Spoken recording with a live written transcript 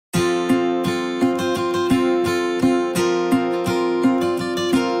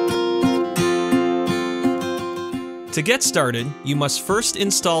To get started, you must first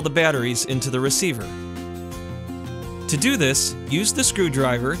install the batteries into the receiver. To do this, use the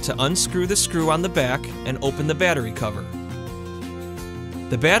screwdriver to unscrew the screw on the back and open the battery cover.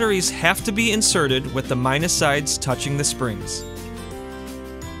 The batteries have to be inserted with the minus sides touching the springs.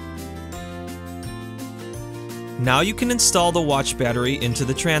 Now you can install the watch battery into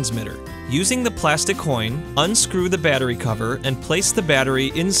the transmitter. Using the plastic coin, unscrew the battery cover and place the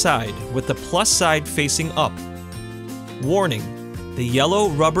battery inside with the plus side facing up. Warning: the yellow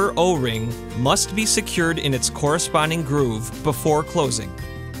rubber O-ring must be secured in its corresponding groove before closing.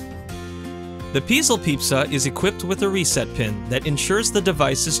 The Piesel-Piepser is equipped with a reset pin that ensures the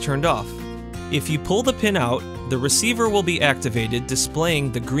device is turned off. If you pull the pin out, the receiver will be activated,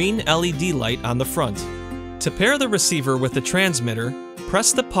 displaying the green LED light on the front. To pair the receiver with the transmitter,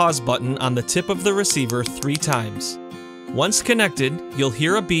 press the pause button on the tip of the receiver 3 times. Once connected, you'll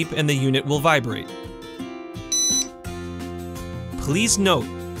hear a beep and the unit will vibrate. Please note,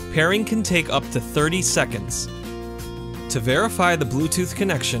 pairing can take up to 30 seconds. To verify the Bluetooth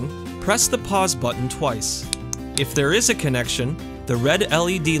connection, press the pause button twice. If there is a connection, the red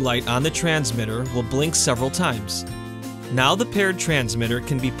LED light on the transmitter will blink several times. Now the paired transmitter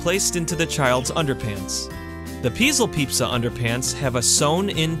can be placed into the child's underpants. The Piesel-Piepser underpants have a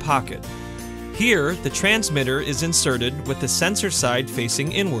sewn-in pocket. Here, the transmitter is inserted with the sensor side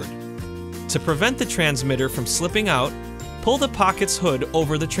facing inward. To prevent the transmitter from slipping out, pull the pocket's hood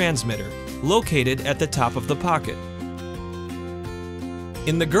over the transmitter, located at the top of the pocket.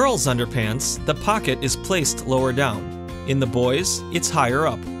 In the girls' underpants, the pocket is placed lower down. In the boys', it's higher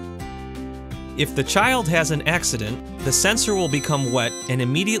up. If the child has an accident, the sensor will become wet and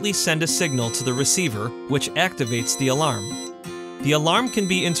immediately send a signal to the receiver, which activates the alarm. The alarm can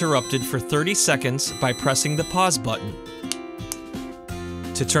be interrupted for 30 seconds by pressing the pause button.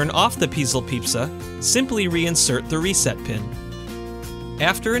 To turn off the Piesel-Piepser, simply reinsert the reset pin.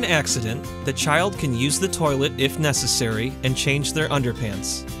 After an accident, the child can use the toilet if necessary and change their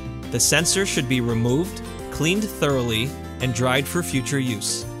underpants. The sensor should be removed, cleaned thoroughly, and dried for future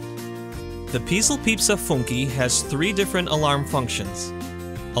use. The Piesel-Piepser Funki has 3 different alarm functions: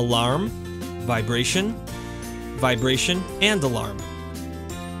 alarm, vibration, vibration, and alarm.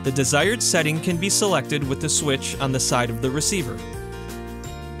 The desired setting can be selected with the switch on the side of the receiver.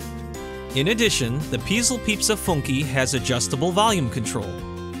 In addition, the Piesel-Piepser Funki has adjustable volume control.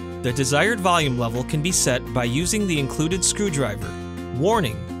 The desired volume level can be set by using the included screwdriver.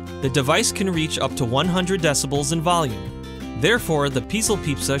 Warning: the device can reach up to 100 decibels in volume. Therefore, the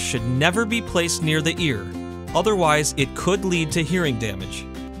Piesel-Piepser should never be placed near the ear, otherwise it could lead to hearing damage.